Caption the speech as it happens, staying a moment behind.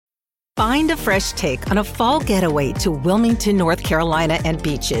Find a fresh take on a fall getaway to Wilmington, North Carolina and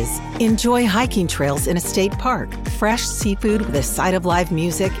beaches. Enjoy hiking trails in a state park, fresh seafood with a side of live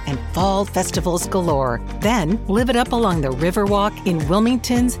music, and fall festivals galore. Then live it up along the Riverwalk in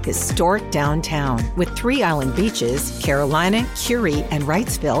Wilmington's historic downtown. With 3 island beaches, Carolina, Curie, and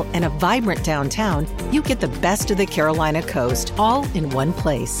Wrightsville, and a vibrant downtown, you get the best of the Carolina coast all in one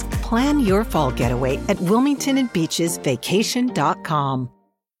place. Plan your fall getaway at WilmingtonandBeachesVacation.com.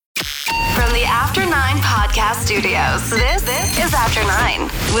 From the After 9 podcast studios, this is After 9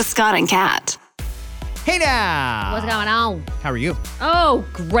 with Scott and Kat. Hey now! What's going on? How are you? Oh,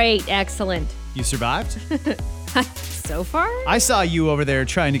 great. Excellent. You survived? So far? I saw you over there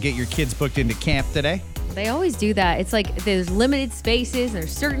trying to get your kids booked into camp today. They always do that. It's like there's limited spaces.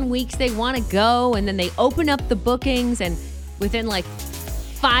 There's certain weeks they want to go, and then they open up the bookings, and within like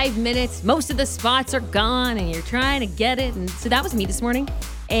 5 minutes, most of the spots are gone, and you're trying to get it. And so that was me this morning.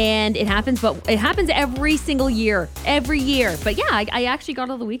 And it happens, but it happens every single year. Every year. But yeah, I actually got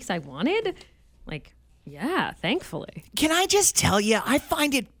all the weeks I wanted. Like, yeah, thankfully. Can I just tell you, I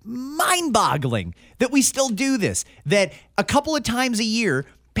find it mind-boggling that we still do this. That a couple of times a year,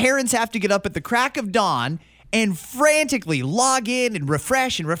 parents have to get up at the crack of dawn and frantically log in and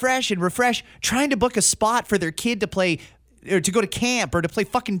refresh, trying to book a spot for their kid to play or to go to camp or to play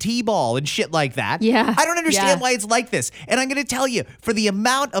fucking t-ball and shit like that. Yeah. I don't understand why it's like this. And I'm going to tell you, for the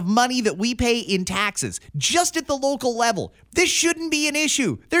amount of money that we pay in taxes, just at the local level, this shouldn't be an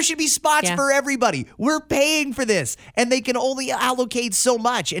issue. There should be spots for everybody. We're paying for this, and they can only allocate so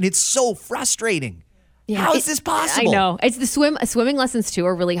much, and it's so frustrating. Yeah, how is this possible? I know. It's the swimming lessons too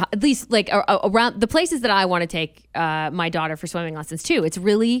are really hot. At least like around the places that I want to take my daughter for swimming lessons too. It's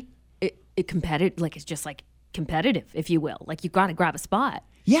really competitive. Like it's just like competitive, if you will. Like you got to grab a spot.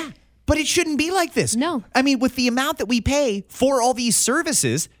 Yeah, but it shouldn't be like this. No. I mean, with the amount that we pay for all these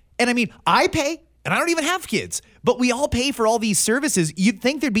services, and I mean, I pay, and I don't even have kids, but we all pay for all these services. You'd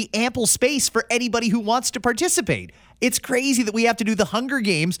think there'd be ample space for anybody who wants to participate. It's crazy that we have to do the Hunger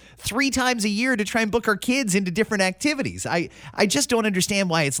Games 3 times a year to try and book our kids into different activities. I just don't understand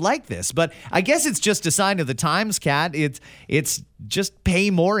why it's like this, but I guess it's just a sign of the times, Kat. It's just pay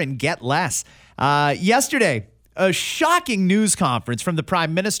more and get less. Yesterday, a shocking news conference from the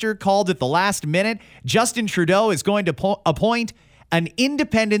Prime Minister called at the last minute. Justin Trudeau is going to appoint an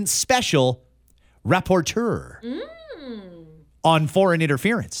independent special rapporteur on foreign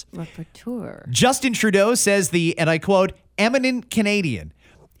interference. Rapporteur. Justin Trudeau says and I quote, eminent Canadian.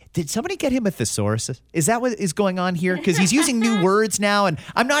 Did somebody get him a thesaurus? Is that what is going on here? Because he's using new words now, and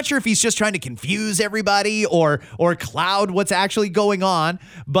I'm not sure if he's just trying to confuse everybody or cloud what's actually going on.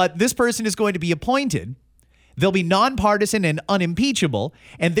 But this person is going to be appointed. They'll be nonpartisan and unimpeachable,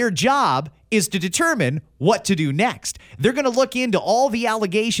 and their job is to determine what to do next. They're going to look into all the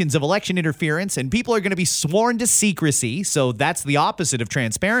allegations of election interference, and people are going to be sworn to secrecy, so that's the opposite of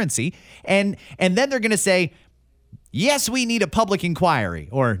transparency. And then they're going to say, yes, we need a public inquiry,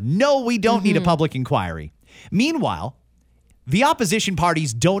 or no, we don't need a public inquiry. Meanwhile, the opposition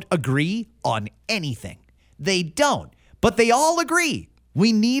parties don't agree on anything. They don't, but they all agree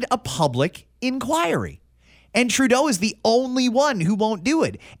we need a public inquiry. And Trudeau is the only one who won't do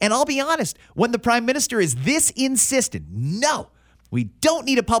it. And I'll be honest, when the Prime Minister is this insistent, no, we don't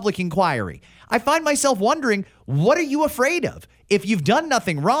need a public inquiry, I find myself wondering, what are you afraid of? If you've done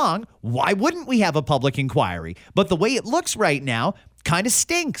nothing wrong, why wouldn't we have a public inquiry? But the way it looks right now kind of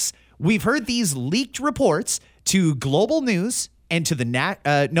stinks. We've heard these leaked reports to Global News and to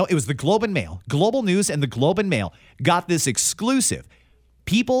it was the Globe and Mail. Global News and the Globe and Mail got this exclusive.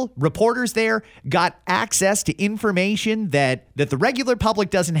 Reporters there got access to information that the regular public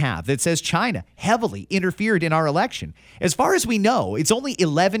doesn't have that says China heavily interfered in our election. As far as we know, it's only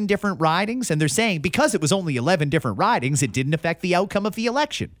 11 different ridings, and they're saying because it was only 11 different ridings, it didn't affect the outcome of the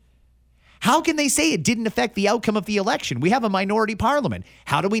election. How can they say it didn't affect the outcome of the election? We have a minority parliament.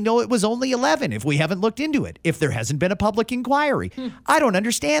 How do we know it was only 11 if we haven't looked into it, if there hasn't been a public inquiry? I don't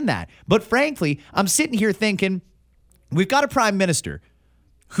understand that. But frankly, I'm sitting here thinking, we've got a prime minister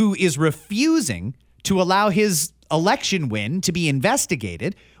who is refusing to allow his election win to be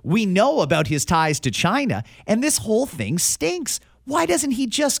investigated. We know about his ties to China, and this whole thing stinks. Why doesn't he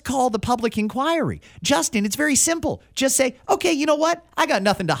just call the public inquiry? Justin, it's very simple. Just say, okay, you know what? I got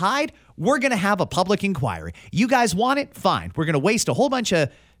nothing to hide. We're going to have a public inquiry. You guys want it? Fine. We're going to waste a whole bunch of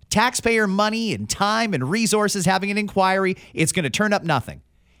taxpayer money and time and resources having an inquiry. It's going to turn up nothing.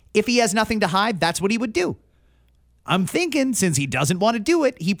 If he has nothing to hide, that's what he would do. I'm thinking since he doesn't want to do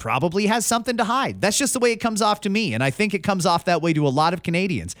it, he probably has something to hide. That's just the way it comes off to me, and I think it comes off that way to a lot of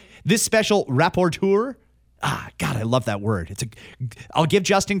Canadians. This special rapporteur, God, I love that word. I'll give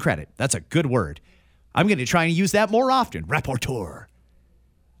Justin credit. That's a good word. I'm going to try and use that more often. Rapporteur.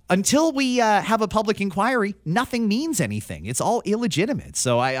 Until we have a public inquiry, nothing means anything. It's all illegitimate.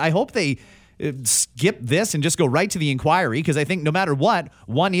 So I hope they skip this and just go right to the inquiry, because I think no matter what,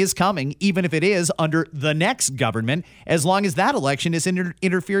 one is coming, even if it is under the next government, as long as that election is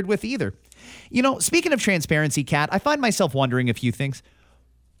interfered with either. You know, speaking of transparency, Kat, I find myself wondering a few things.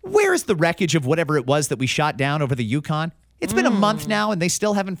 Where is the wreckage of whatever it was that we shot down over the Yukon? It's been a month now and they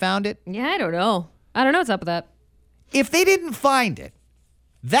still haven't found it. Yeah, I don't know what's up with that. If they didn't find it,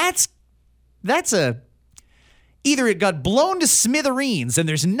 that's either it got blown to smithereens and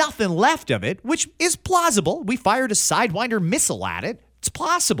there's nothing left of it, which is plausible. We fired a Sidewinder missile at it. It's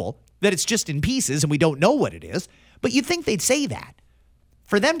possible that it's just in pieces and we don't know what it is, but you'd think they'd say that.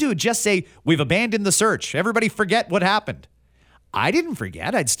 For them to just say, we've abandoned the search, everybody forget what happened. I didn't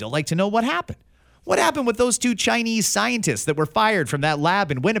forget. I'd still like to know what happened. What happened with those 2 Chinese scientists that were fired from that lab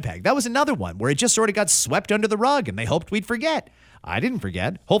in Winnipeg? That was another one where it just sort of got swept under the rug and they hoped we'd forget. I didn't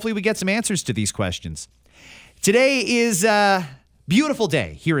forget. Hopefully we get some answers to these questions. Today is a beautiful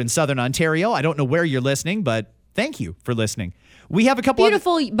day here in Southern Ontario. I don't know where you're listening, but thank you for listening. We have a couple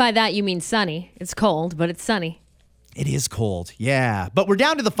Beautiful, by that you mean sunny. It's cold, but it's sunny. It is cold, yeah. But we're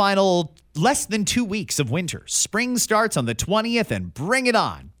down to the final less than 2 weeks of winter. Spring starts on the 20th and bring it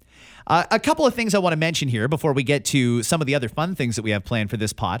on. A couple of things I want to mention here before we get to some of the other fun things that we have planned for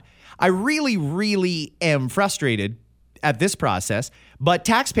this pod. I really am frustrated at this process, but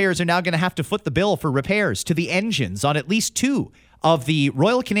taxpayers are now going to have to foot the bill for repairs to the engines on at least 2 of the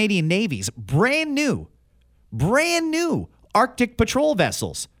Royal Canadian Navy's brand new Arctic patrol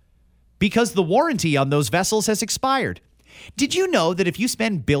vessels, because the warranty on those vessels has expired. Did you know that if you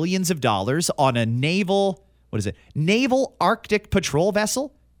spend billions of dollars on a naval Arctic patrol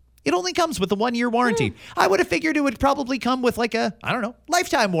vessel, it only comes with a 1-year warranty? I would have figured it would probably come with like a,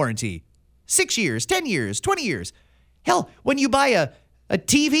 lifetime warranty. 6 years, 10 years, 20 years. Hell, when you buy a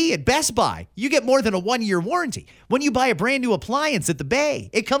TV at Best Buy, you get more than a 1-year warranty. When you buy a brand new appliance at the Bay,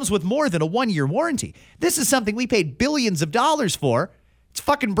 it comes with more than a 1-year warranty. This is something we paid billions of dollars for. It's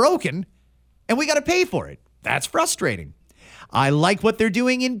fucking broken, and we got to pay for it. That's frustrating. I like what they're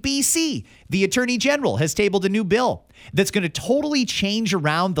doing in BC. The Attorney General has tabled a new bill that's going to totally change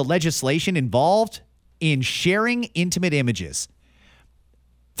around the legislation involved in sharing intimate images.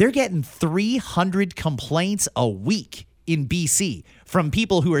 They're getting 300 complaints a week in BC from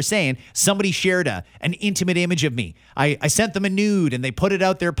people who are saying somebody shared an intimate image of me. I sent them a nude and they put it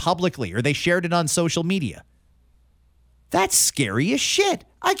out there publicly, or they shared it on social media. That's scary as shit.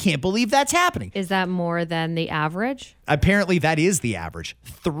 I can't believe that's happening. Is that more than the average? Apparently that is the average.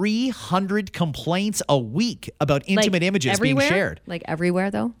 300 complaints a week about intimate images everywhere? Being shared. Like everywhere,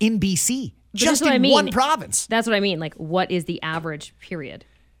 though? In BC. But just in one province. That's what I mean. Like, what is the average period?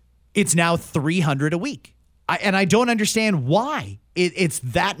 It's now 300 a week. I don't understand why it's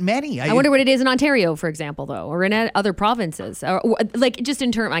that many. I wonder what it is in Ontario, for example, though, or in other provinces. Or like, just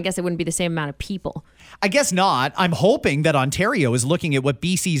in terms, I guess it wouldn't be the same amount of people. I guess not. I'm hoping that Ontario is looking at what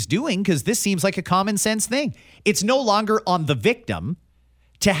BC's doing, because this seems like a common sense thing. It's no longer on the victim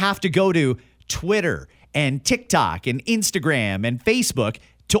to have to go to Twitter and TikTok and Instagram and Facebook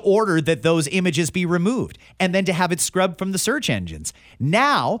to order that those images be removed and then to have it scrubbed from the search engines.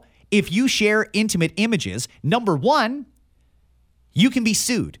 Now, if you share intimate images, number one, you can be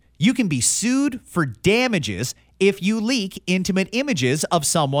sued. You can be sued for damages if you leak intimate images of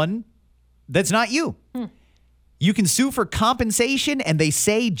someone that's not you. You can sue for compensation, and they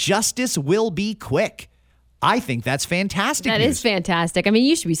say justice will be quick. I think that's fantastic. That is fantastic. I mean,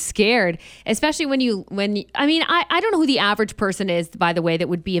 you should be scared, especially I don't know who the average person is, by the way, that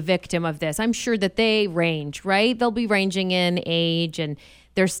would be a victim of this. I'm sure that they range, right? They'll be ranging in age and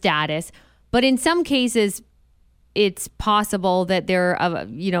their status. But in some cases, it's possible that there are,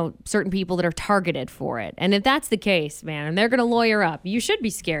 certain people that are targeted for it. And if that's the case, man, and they're going to lawyer up, you should be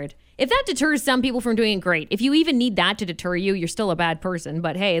scared. If that deters some people from doing it, great. If you even need that to deter you, you're still a bad person.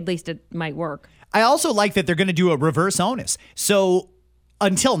 But hey, at least it might work. I also like that they're going to do a reverse onus. So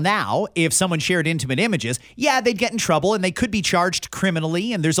until now, if someone shared intimate images, they'd get in trouble and they could be charged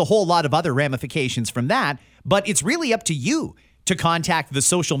criminally. And there's a whole lot of other ramifications from that. But it's really up to you to contact the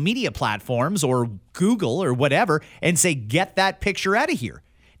social media platforms or Google or whatever and say, get that picture out of here.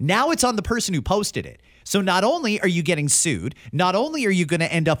 Now it's on the person who posted it. So not only are you getting sued, not only are you going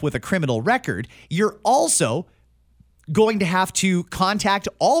to end up with a criminal record, you're also going to have to contact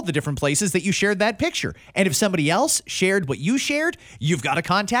all the different places that you shared that picture. And if somebody else shared what you shared, you've got to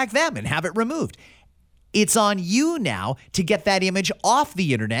contact them and have it removed. It's on you now to get that image off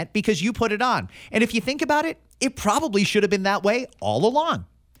the internet because you put it on. And if you think about it, it probably should have been that way all along.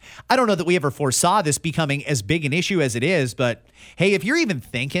 I don't know that we ever foresaw this becoming as big an issue as it is, but hey, if you're even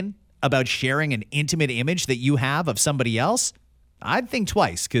thinking about sharing an intimate image that you have of somebody else, I'd think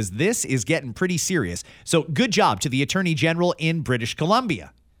twice because this is getting pretty serious. So good job to the Attorney General in British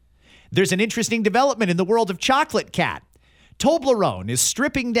Columbia. There's an interesting development in the world of Chocolate Cat. Toblerone is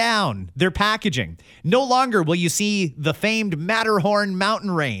stripping down their packaging. No longer will you see the famed Matterhorn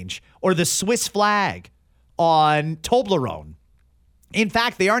mountain range or the Swiss flag on Toblerone. In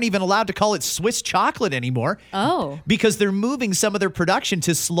fact, they aren't even allowed to call it Swiss chocolate anymore. Oh. Because they're moving some of their production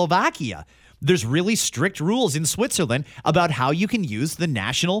to Slovakia. There's really strict rules in Switzerland about how you can use the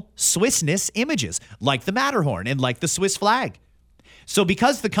national Swissness images, like the Matterhorn and like the Swiss flag. So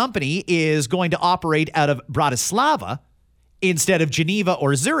because the company is going to operate out of Bratislava instead of Geneva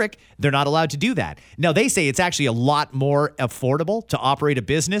or Zurich, they're not allowed to do that. Now, they say it's actually a lot more affordable to operate a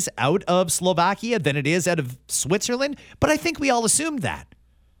business out of Slovakia than it is out of Switzerland, but I think we all assumed that.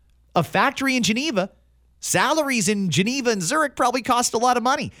 A factory in Geneva, salaries in Geneva and Zurich probably cost a lot of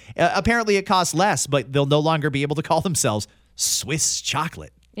money. Apparently, it costs less, but they'll no longer be able to call themselves Swiss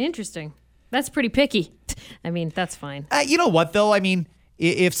chocolate. Interesting. That's pretty picky. I mean, that's fine. You know what, though? I mean,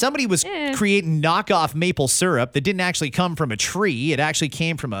 if somebody was creating knockoff maple syrup that didn't actually come from a tree, it actually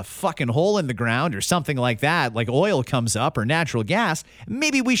came from a fucking hole in the ground or something like that, like oil comes up or natural gas,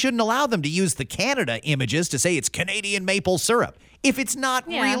 maybe we shouldn't allow them to use the Canada images to say it's Canadian maple syrup if it's not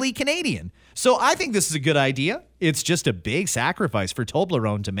really Canadian. So I think this is a good idea. It's just a big sacrifice for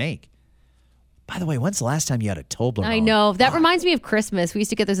Toblerone to make. By the way, when's the last time you had a Toblerone? I know. That reminds me of Christmas. We used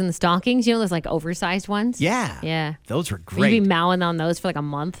to get those in the stockings. You know, those like oversized ones? Yeah. Yeah. Those were great. You'd be mowing on those for like a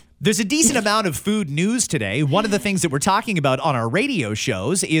month. There's a decent amount of food news today. One of the things that we're talking about on our radio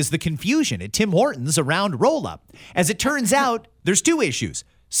shows is the confusion at Tim Hortons around roll-up. As it turns out, there's two issues.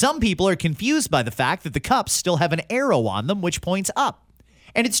 Some people are confused by the fact that the cups still have an arrow on them which points up.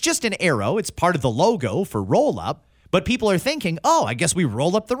 And it's just an arrow. It's part of the logo for roll-up. But people are thinking, oh, I guess we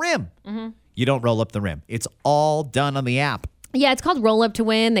roll up the rim. Mm-hmm. You don't roll up the rim. It's all done on the app. Yeah, it's called Roll Up to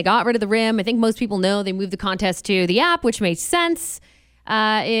Win. They got rid of the rim. I think most people know they moved the contest to the app, which makes sense,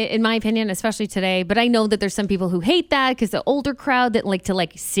 in my opinion, especially today. But I know that there's some people who hate that because the older crowd that like to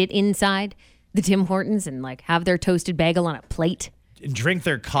like sit inside the Tim Hortons and like have their toasted bagel on a plate. And drink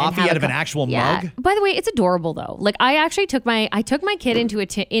their coffee out of an actual mug. By the way, it's adorable though. Like I actually took my kid into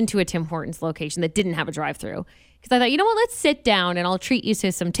a Tim Hortons location that didn't have a drive-through. Because I thought, you know what, let's sit down and I'll treat you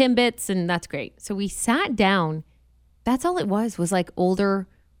to some Timbits and that's great. So we sat down. That's all it was like older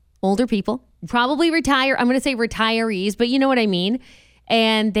people, probably I'm going to say retirees, but you know what I mean?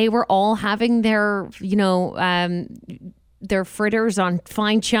 And they were all having their, their fritters on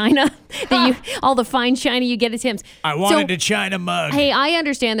fine china, all the fine china you get at Tim's. I wanted a china mug. Hey, I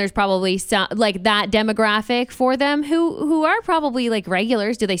understand there's probably some, like that demographic for them who are probably like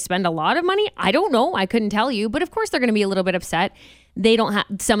regulars. Do they spend a lot of money? I don't know. I couldn't tell you. But of course, they're going to be a little bit upset. They don't have,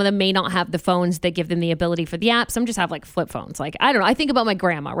 some of them may not have the phones that give them the ability for the app. Some just have like flip phones. Like, I don't know. I think about my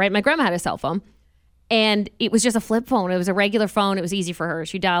grandma, right? My grandma had a cell phone. And it was just a flip phone. It was a regular phone. It was easy for her.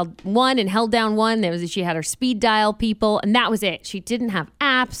 She dialed 1 and held down 1. She had her speed dial people, and that was it. She didn't have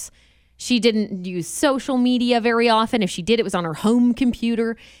apps. She didn't use social media very often. If she did, it was on her home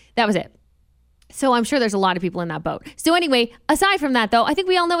computer. That was it. So I'm sure there's a lot of people in that boat. So anyway, aside from that, though, I think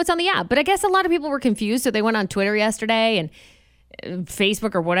we all know it's on the app. But I guess a lot of people were confused. So they went on Twitter yesterday and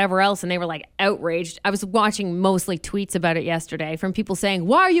Facebook or whatever else, and they were like outraged. I was watching mostly tweets about it yesterday from people saying,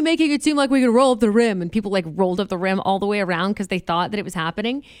 why are you making it seem like we can roll up the rim? And people like rolled up the rim all the way around because they thought that it was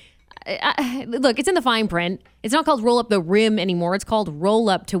happening. Look, it's in the fine print. It's not called roll up the rim anymore. It's called Roll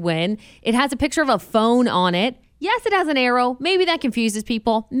Up to Win. It has a picture of a phone on it. Yes, it has an arrow. Maybe that confuses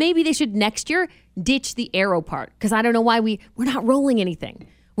people. Maybe they should next year ditch the arrow part because I don't know why we're not rolling anything.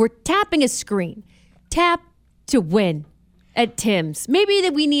 We're tapping a screen. Tap to win. At Tim's. Maybe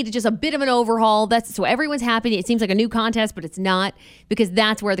that we need just a bit of an overhaul. That's so everyone's happy. It seems like a new contest, but it's not because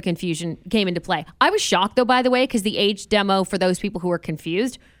that's where the confusion came into play. I was shocked though, by the way, because the age demo for those people who are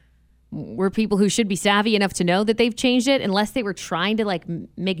confused were people who should be savvy enough to know that they've changed it, unless they were trying to like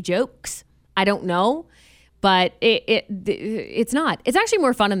make jokes. I don't know, but it's not. It's actually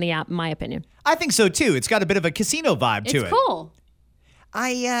more fun in the app, in my opinion. I think so too. It's got a bit of a casino vibe to it. It's cool.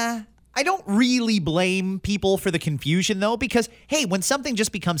 I don't really blame people for the confusion, though, because, hey, when something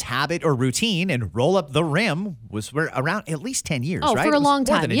just becomes habit or routine, and roll up the rim was around at least 10 years, right? For a long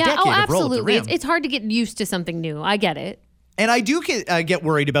time. More than a decade of roll up the absolutely. rim. It's hard to get used to something new. I get it. And I do get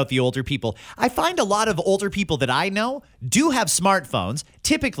worried about the older people. I find a lot of older people that I know do have smartphones,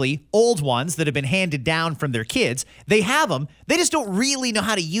 typically old ones that have been handed down from their kids. They have them. They just don't really know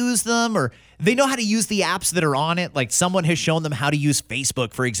how to use them, or they know how to use the apps that are on it. Like someone has shown them how to use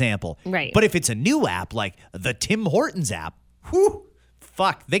Facebook, for example. Right. But if it's a new app, like the Tim Hortons app, whew,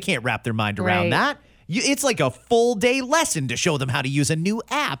 fuck, they can't wrap their mind around that. It's like a full day lesson to show them how to use a new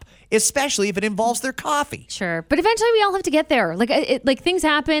app, especially if it involves their coffee. Sure. But eventually we all have to get there. Like things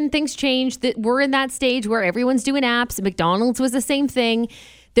happen, things change. That we're in that stage where everyone's doing apps. McDonald's was the same thing.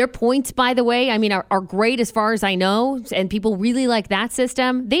 Their points, by the way, I mean, are great as far as I know, and people really like that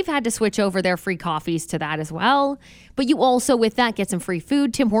system. They've had to switch over their free coffees to that as well. But you also, with that, get some free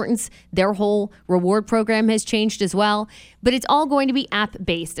food. Tim Hortons, their whole reward program has changed as well. But it's all going to be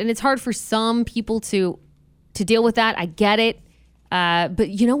app-based, and it's hard for some people to deal with that. I get it.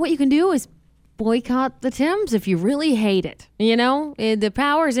 But you know what you can do is boycott the Tims if you really hate it. You know, the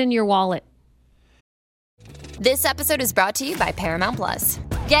power's in your wallet. This episode is brought to you by Paramount Plus.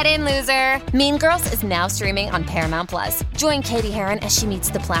 Get in, loser! Mean Girls is now streaming on Paramount Plus. Join Katie Heron as she meets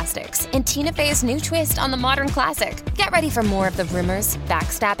the plastics in Tina Fey's new twist on the modern classic. Get ready for more of the rumors,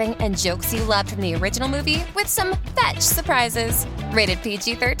 backstabbing, and jokes you loved from the original movie with some fetch surprises. Rated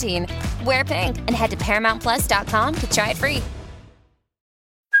PG-13. Wear pink and head to ParamountPlus.com to try it free.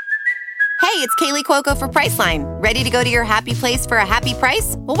 Hey, it's Kaylee Cuoco for Priceline. Ready to go to your happy place for a happy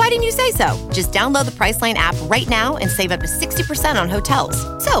price? Well, why didn't you say so? Just download the Priceline app right now and save up to 60% on hotels.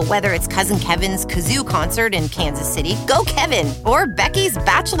 So whether it's Cousin Kevin's Kazoo Concert in Kansas City, go Kevin, or Becky's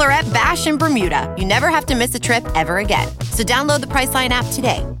Bachelorette Bash in Bermuda, you never have to miss a trip ever again. So download the Priceline app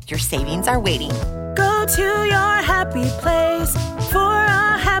today. Your savings are waiting. Go to your happy place for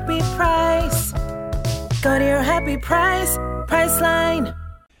a happy price. Go to your happy price, Priceline.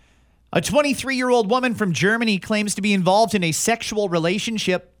 A 23-year-old woman from Germany claims to be involved in a sexual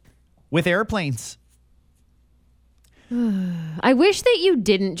relationship with airplanes. I wish that you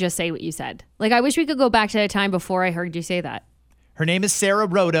didn't just say what you said. Like, I wish we could go back to the time before I heard you say that. Her name is Sarah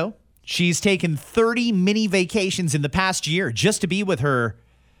Rodo. She's taken 30 mini vacations in the past year just to be with her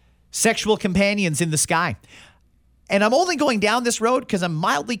sexual companions in the sky. And I'm only going down this road because I'm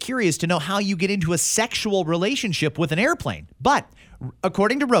mildly curious to know how you get into a sexual relationship with an airplane. But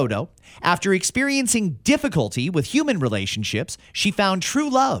according to Rodo, after experiencing difficulty with human relationships, she found true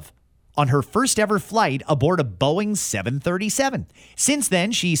love on her first ever flight aboard a Boeing 737. Since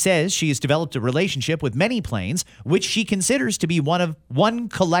then, she says she has developed a relationship with many planes, which she considers to be one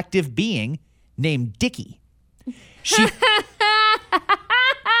collective being named Dickie.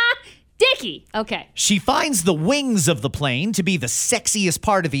 Dickie. Okay. She finds the wings of the plane to be the sexiest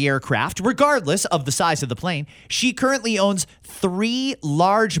part of the aircraft, regardless of the size of the plane. She currently owns 3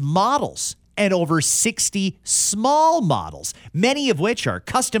 large models and over 60 small models, many of which are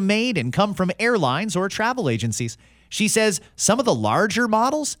custom made and come from airlines or travel agencies. She says some of the larger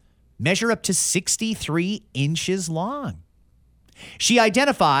models measure up to 63 inches long. She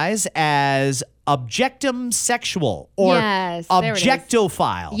identifies as objectum sexual or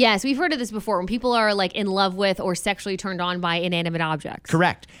objectophile. Yes, we've heard of this before when people are like in love with or sexually turned on by inanimate objects.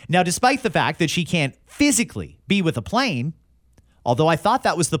 Correct. Now, despite the fact that she can't physically be with a plane, although I thought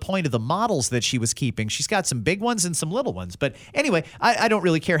that was the point of the models that she was keeping. She's got some big ones and some little ones. But anyway, I don't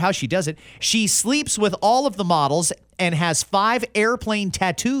really care how she does it. She sleeps with all of the models and has 5 airplane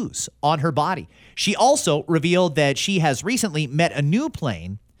tattoos on her body. She also revealed that she has recently met a new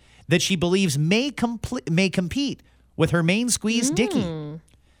plane that she believes may compete with her main squeeze, Dickie.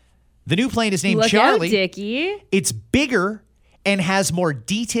 The new plane is named Charlie. Look out, Dickie. It's bigger and has more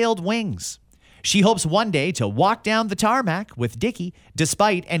detailed wings. She hopes one day to walk down the tarmac with Dickie,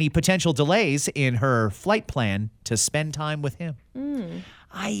 despite any potential delays in her flight plan to spend time with him.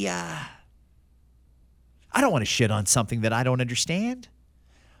 I don't want to shit on something that I don't understand,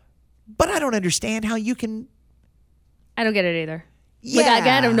 but I don't understand how you can. I don't get it either. Yeah. Like,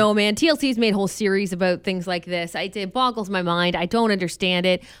 I don't know, man. TLC's made a whole series about things like this. It boggles my mind. I don't understand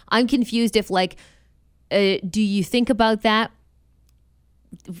it. I'm confused if, like, do you think about that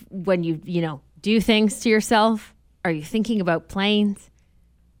when you do things to yourself? Are you thinking about planes?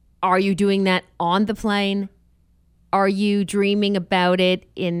 Are you doing that on the plane? Are you dreaming about it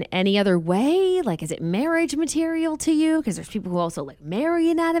in any other way? Like, is it marriage material to you? Because there's people who also like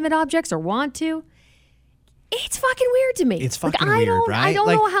marry inanimate objects or want to. It's fucking weird to me. It's fucking weird, right? I don't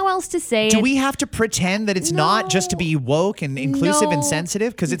know how else to say it. Do we have to pretend that it's not just to be woke and inclusive and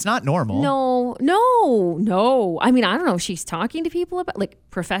sensitive? Because it's not normal. No. I mean, I don't know if she's talking to people about, like,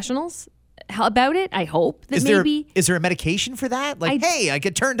 professionals. about it. I hope that Is there a medication for that? Like, hey, I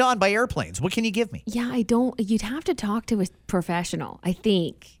get turned on by airplanes. What can you give me? Yeah, I don't. You'd have to talk to a professional, I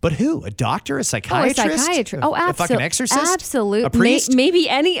think. But who? A doctor? A psychiatrist? Oh, a psychiatrist. Oh, absolutely. A fucking exorcist? Absolutely. A priest? Maybe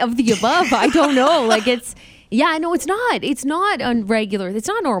any of the above. I don't know. Like it's. Yeah, no, it's not. It's not unregular. It's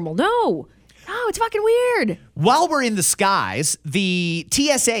not normal. No. Oh, it's fucking weird. While we're in the skies, the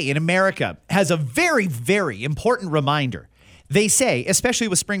TSA in America has a very, very important reminder. They say, especially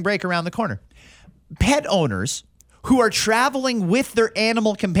with spring break around the corner, pet owners who are traveling with their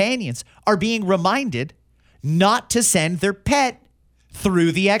animal companions are being reminded not to send their pet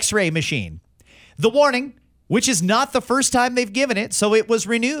through the X-ray machine. The warning, which is not the first time they've given it, so it was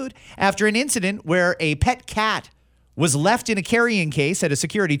renewed after an incident where a pet cat was left in a carrying case at a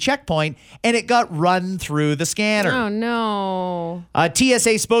security checkpoint, and it got run through the scanner. Oh, no. A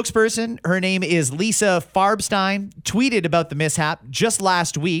TSA spokesperson, her name is Lisa Farbstein, tweeted about the mishap just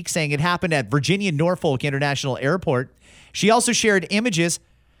last week, saying it happened at Virginia Norfolk International Airport. She also shared images.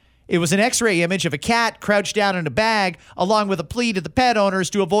 It was an X-ray image of a cat crouched down in a bag, along with a plea to the pet owners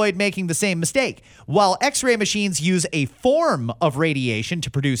to avoid making the same mistake. While X-ray machines use a form of radiation to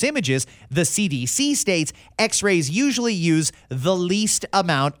produce images, the CDC states X-rays usually use the least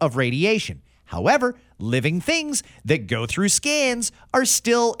amount of radiation. However, living things that go through scans are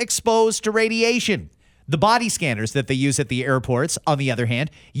still exposed to radiation. The body scanners that they use at the airports, on the other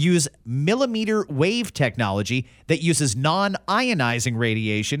hand, use millimeter wave technology that uses non-ionizing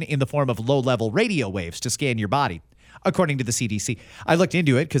radiation in the form of low-level radio waves to scan your body, according to the CDC. I looked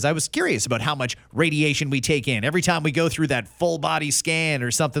into it because I was curious about how much radiation we take in every time we go through that full-body scan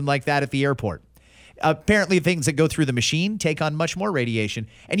or something like that at the airport. Apparently, things that go through the machine take on much more radiation.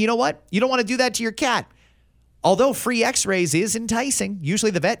 And you know what? You don't want to do that to your cat. Although free X-rays is enticing,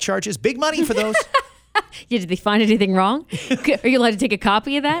 usually the vet charges big money for those. Yeah, did they find anything wrong? Are you allowed to take a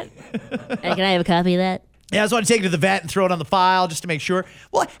copy of that? Hey, can I have a copy of that? Yeah, I just want to take it to the vet and throw it on the file just to make sure.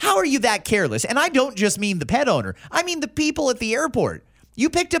 Well, how are you that careless? And I don't just mean the pet owner. I mean the people at the airport. You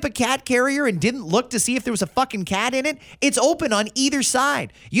picked up a cat carrier and didn't look to see if there was a fucking cat in it? It's open on either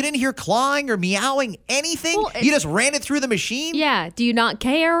side. You didn't hear clawing or meowing, anything? Well, you just ran it through the machine? Yeah. Do you not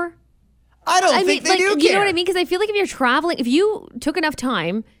care? I don't think they do care. You know what I mean? Because I feel like if you're traveling, if you took enough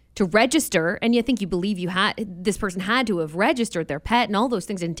time to register, and you think you believe this person had to have registered their pet and all those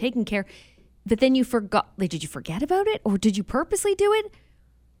things and taken care, but then you forgot. Like, did you forget about it, or did you purposely do it?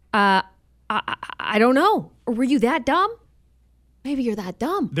 I don't know. Or were you that dumb? Maybe you're that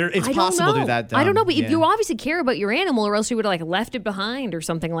dumb. It's possible they're that dumb. I don't know, but you obviously care about your animal, or else you would have left it behind or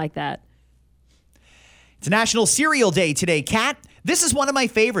something like that. It's National Cereal Day today, Kat. This is one of my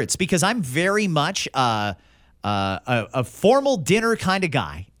favorites because I'm very much a formal dinner kind of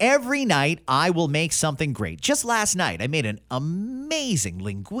guy. Every night I will make something great. Just last night I made an amazing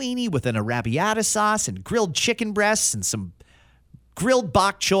linguine with an arrabbiata sauce and grilled chicken breasts and some grilled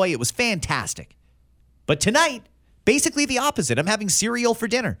bok choy. It was fantastic. But tonight, basically the opposite. I'm having cereal for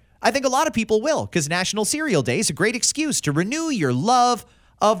dinner. I think a lot of people will because National Cereal Day is a great excuse to renew your love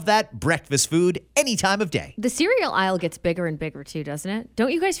of that breakfast food any time of day. The cereal aisle gets bigger and bigger too, doesn't it?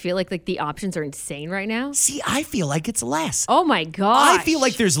 Don't you guys feel like the options are insane right now? See, I feel like it's less. Oh my gosh. I feel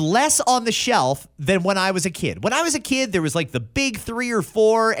like there's less on the shelf than when I was a kid. When I was a kid, there was like the big 3 or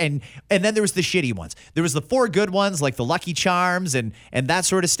 4 and then there was the shitty ones. There was the 4 good ones like the Lucky Charms and that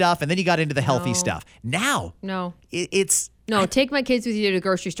sort of stuff. And then you got into the healthy stuff. Now, it's... No, take my kids with you to the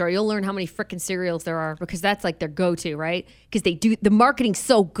grocery store. You'll learn how many frickin' cereals there are because that's like their go-to, right? Because the marketing's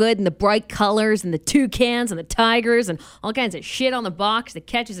so good and the bright colors and the toucans and the tigers and all kinds of shit on the box that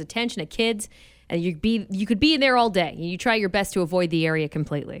catches attention of kids. And you could be in there all day. You try your best to avoid the area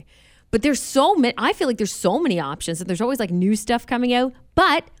completely. But there's so many. I feel like there's so many options and there's always like new stuff coming out.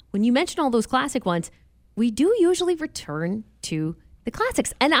 But when you mention all those classic ones, we do usually return to the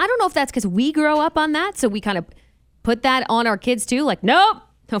classics. And I don't know if that's because we grow up on that, so we kind of put that on our kids too. Like, nope,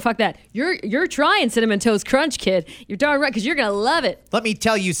 no, fuck that. You're trying Cinnamon Toast Crunch, kid. You're darn right, because you're going to love it. Let me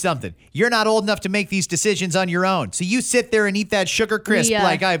tell you something. You're not old enough to make these decisions on your own. So you sit there and eat that sugar crisp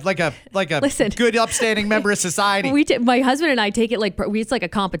like a Listen, good upstanding member of society. My husband and I take it it's like a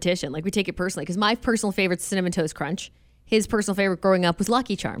competition. Like we take it personally because my personal favorite is Cinnamon Toast Crunch. His personal favorite growing up was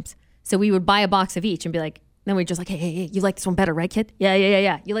Lucky Charms. So we would buy a box of each and be like, then we're just like, hey, you like this one better, right, kid?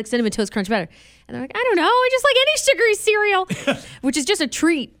 Yeah. You like Cinnamon Toast Crunch better. And they're like, I don't know. I just like any sugary cereal, which is just a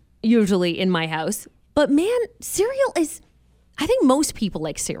treat usually in my house. But man, cereal is, I think most people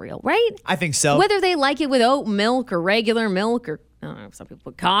like cereal, right? I think so. Whether they like it with oat milk or regular milk or, I don't know, some people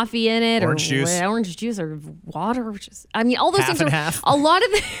put coffee in it orange juice or water. All those things are half. a lot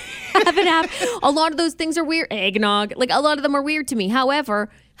of half and half. A lot of those things are weird. Eggnog, like a lot of them are weird to me.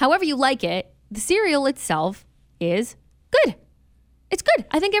 However, however you like it, the cereal itself is good. It's good.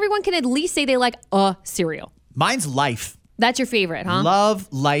 I think everyone can at least say they like a cereal. Mine's Life. That's your favorite, huh?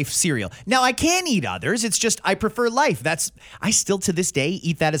 Love Life cereal. Now, I can eat others. It's just I prefer Life. I still to this day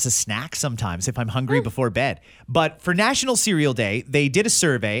eat that as a snack sometimes if I'm hungry before bed. But for National Cereal Day, they did a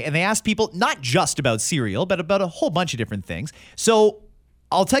survey and they asked people not just about cereal, but about a whole bunch of different things. So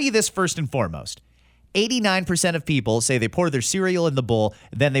I'll tell you this first and foremost. 89% of people say they pour their cereal in the bowl,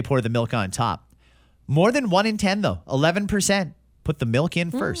 then they pour the milk on top. More than 1 in 10, though, 11%. Put the milk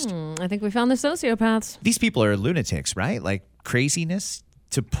in first. I think we found the sociopaths. These people are lunatics, right? Like craziness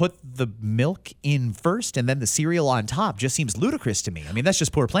to put the milk in first and then the cereal on top just seems ludicrous to me. I mean, that's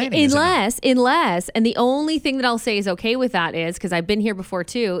just poor planning. Unless, and the only thing that I'll say is okay with that is, because I've been here before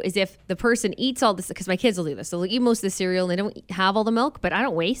too, is if the person eats all this, because my kids will do this. So they'll eat most of the cereal and they don't have all the milk, but I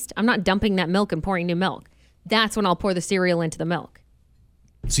don't waste. I'm not dumping that milk and pouring new milk. That's when I'll pour the cereal into the milk.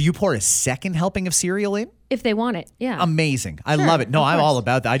 So you pour a second helping of cereal in? If they want it, yeah. Amazing. I love it. No, I'm all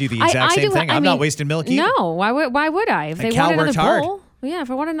about that. I do the exact same thing. I'm not wasting milk either. No, why would I? If they want another bowl. Yeah,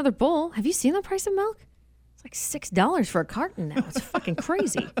 if I want another bowl. Have you seen the price of milk? It's like $6 for a carton now. It's fucking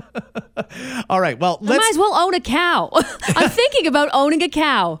crazy. All right, well, I might as well own a cow. I'm thinking about owning a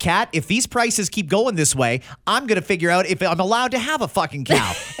cow. Kat, if these prices keep going this way, I'm going to figure out if I'm allowed to have a fucking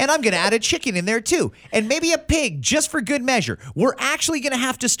cow. And I'm going to add a chicken in there too. And maybe a pig just for good measure. We're actually going to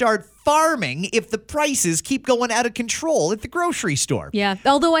have to start farming if the prices keep going out of control at the grocery store. Yeah,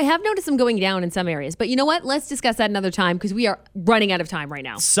 although I have noticed them going down in some areas. But you know what? Let's discuss that another time because we are running out of time right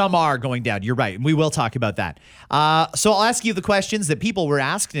now. Some are going down. You're right. And we will talk about that. So I'll ask you the questions that people were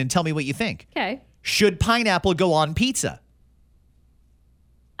asked and tell me what you think. Okay. Should pineapple go on pizza?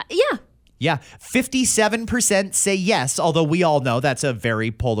 Yeah. Yeah. 57% say yes, although we all know that's a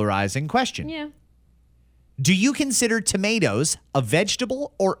very polarizing question. Yeah. Do you consider tomatoes a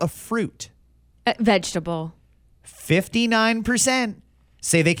vegetable or a fruit? Vegetable. 59%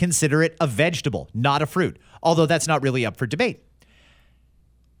 say they consider it a vegetable, not a fruit, although that's not really up for debate.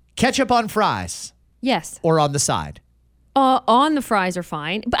 Ketchup on fries? Yes. Or on the side? On the fries are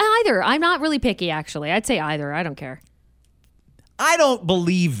fine. But either. I'm not really picky, actually. I'd say either. I don't care. I don't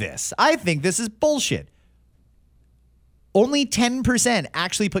believe this. I think this is bullshit. Only 10%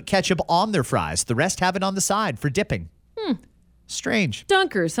 actually put ketchup on their fries. The rest have it on the side for dipping. Strange.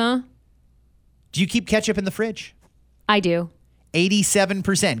 Dunkers, huh? Do you keep ketchup in the fridge? I do.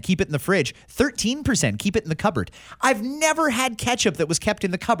 87% keep it in the fridge. 13% keep it in the cupboard. I've never had ketchup that was kept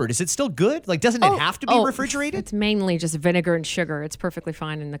in the cupboard. Is it still good? Like, doesn't it have to be refrigerated? It's mainly just vinegar and sugar. It's perfectly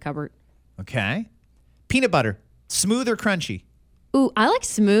fine in the cupboard. Okay. Peanut butter, smooth or crunchy? Ooh, I like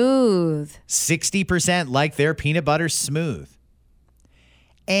smooth. 60% like their peanut butter smooth.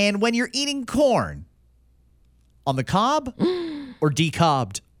 And when you're eating corn, on the cob or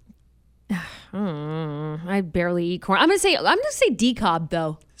decobbed? I barely eat corn. I'm gonna say decobbed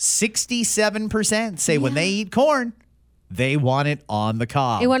though. 67% say when they eat corn, they want it on the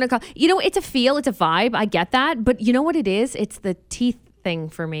cob. They want to You know, it's a feel, it's a vibe. I get that, but you know what it is? It's the teeth thing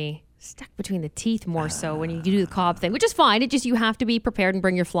for me. Stuck between the teeth more so when you do the cob thing, which is fine. It just you have to be prepared and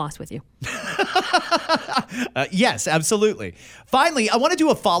bring your floss with you. Yes, absolutely. Finally, I want to do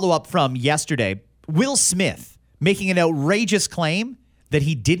a follow-up from yesterday. Will Smith making an outrageous claim that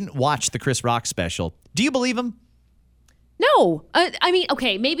he didn't watch the Chris Rock special. Do you believe him? No. I mean,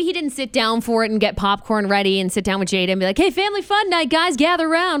 okay, maybe he didn't sit down for it and get popcorn ready and sit down with Jada and be like, hey, family fun night, guys, gather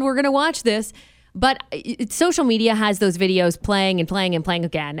around. We're going to watch this. But social media has those videos playing and playing and playing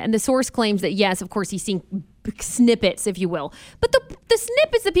again. And the source claims that, yes, of course, he's seen snippets, if you will. But the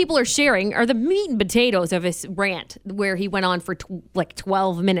snippets that people are sharing are the meat and potatoes of his rant where he went on for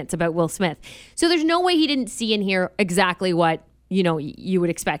 12 minutes about Will Smith. So there's no way he didn't see and hear exactly what, you know, you would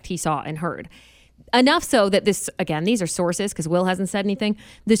expect he saw and heard. Enough so that this, again, these are sources because Will hasn't said anything.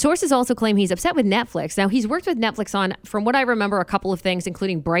 The sources also claim he's upset with Netflix. Now, he's worked with Netflix on, from what I remember, a couple of things,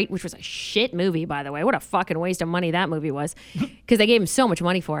 including Bright, which was a shit movie, by the way. What a fucking waste of money that movie was because they gave him so much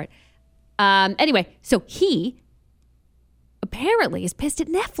money for it. Anyway, so he apparently is pissed at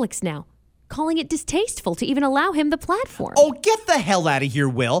Netflix now, calling it distasteful to even allow him the platform. Oh, get the hell out of here,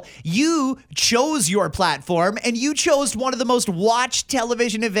 Will. You chose your platform and you chose one of the most watched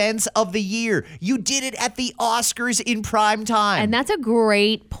television events of the year. You did it at the Oscars in prime time. And that's a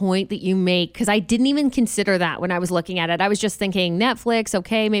great point that you make because I didn't even consider that when I was looking at it. I was just thinking Netflix,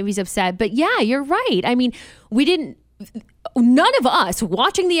 okay, maybe he's upset. But yeah, you're right. I mean, none of us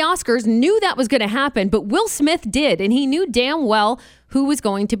watching the Oscars knew that was going to happen, but Will Smith did, and he knew damn well who was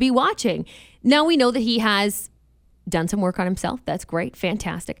going to be watching. Now we know that he has done some work on himself. That's great.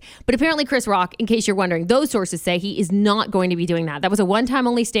 Fantastic. But apparently Chris Rock, in case you're wondering, those sources say he is not going to be doing that. That was a one-time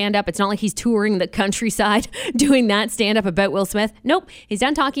only stand-up. It's not like he's touring the countryside doing that stand-up about Will Smith. Nope. He's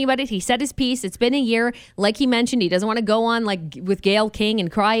done talking about it. He said his piece. It's been a year. Like he mentioned, he doesn't want to go on like with Gayle King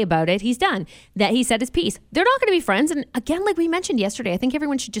and cry about it. He's done. That he said his piece. They're not going to be friends. And again, like we mentioned yesterday, I think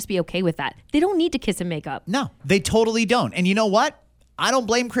everyone should just be okay with that. They don't need to kiss and make up. No, they totally don't. And you know what? I don't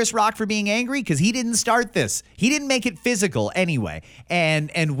blame Chris Rock for being angry because he didn't start this. He didn't make it physical anyway.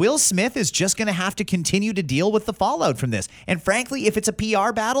 And Will Smith is just going to have to continue to deal with the fallout from this. And frankly, if it's a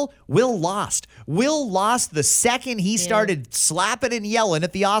PR battle, Will lost. Will lost the second he started slapping and yelling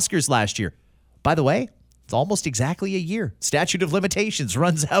at the Oscars last year. By the way, it's almost exactly a year. Statute of limitations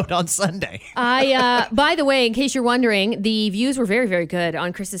runs out on Sunday. By the way, in case you're wondering, the views were very, very good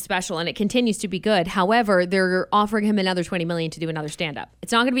on Chris's special, and it continues to be good. However, they're offering him another $20 million to do another stand-up.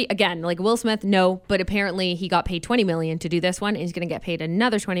 It's not going to be, again, like Will Smith, no, but apparently he got paid $20 million to do this one, and he's going to get paid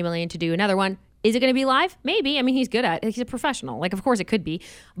another $20 million to do another one. Is it going to be live? Maybe. I mean, he's good at it. He's a professional. Like, of course it could be,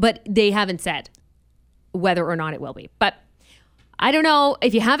 but they haven't said whether or not it will be. But I don't know.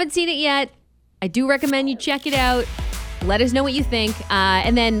 If you haven't seen it yet, I do recommend you check it out. Let us know what you think.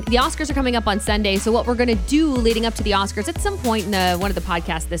 And then the Oscars are coming up on Sunday. So what we're going to do leading up to the Oscars at some point in one of the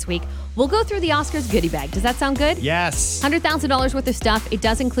podcasts this week, we'll go through the Oscars goodie bag. Does that sound good? Yes. $100,000 worth of stuff. It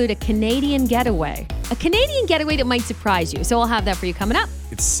does include a Canadian getaway. A Canadian getaway that might surprise you. So I'll have that for you coming up.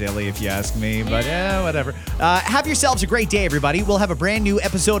 It's silly if you ask me, but whatever. Have yourselves a great day, everybody. We'll have a brand new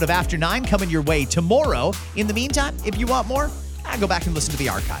episode of After 9 coming your way tomorrow. In the meantime, if you want more, go back and listen to the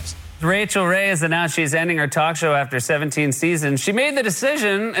archives. Rachel Ray has announced she's ending her talk show after 17 seasons. She made the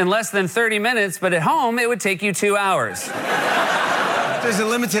decision in less than 30 minutes, but at home, it would take you 2 hours. There's a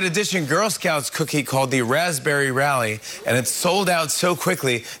limited edition Girl Scouts cookie called the Raspberry Rally, and it's sold out so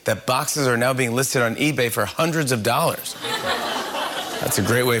quickly that boxes are now being listed on eBay for hundreds of dollars. That's a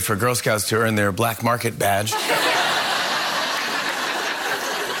great way for Girl Scouts to earn their black market badge.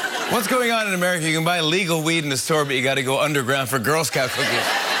 What's going on in America? You can buy legal weed in the store, but you got to go underground for Girl Scout cookies.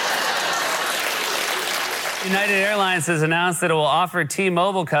 United Airlines has announced that it will offer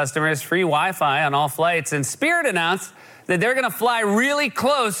T-Mobile customers free Wi-Fi on all flights, and Spirit announced that they're going to fly really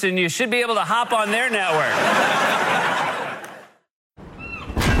close, and you should be able to hop on their network.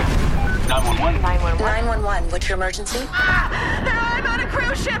 911. 911. What's your emergency? I'm on a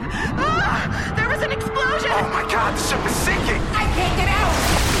cruise ship. There was an explosion. Oh my God, the ship is sinking. I can't get out.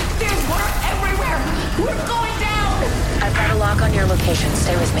 There's water everywhere. We're going down. I've got a lock on your location.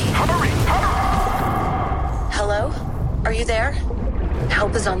 Stay with me. Hurry. Hello? Are you there?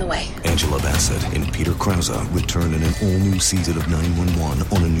 Help is on the way. Angela Bassett and Peter Krause return in an all-new season of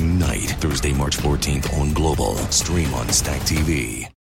 911 on a new night. Thursday, March 14th on Global. Stream on Stack TV.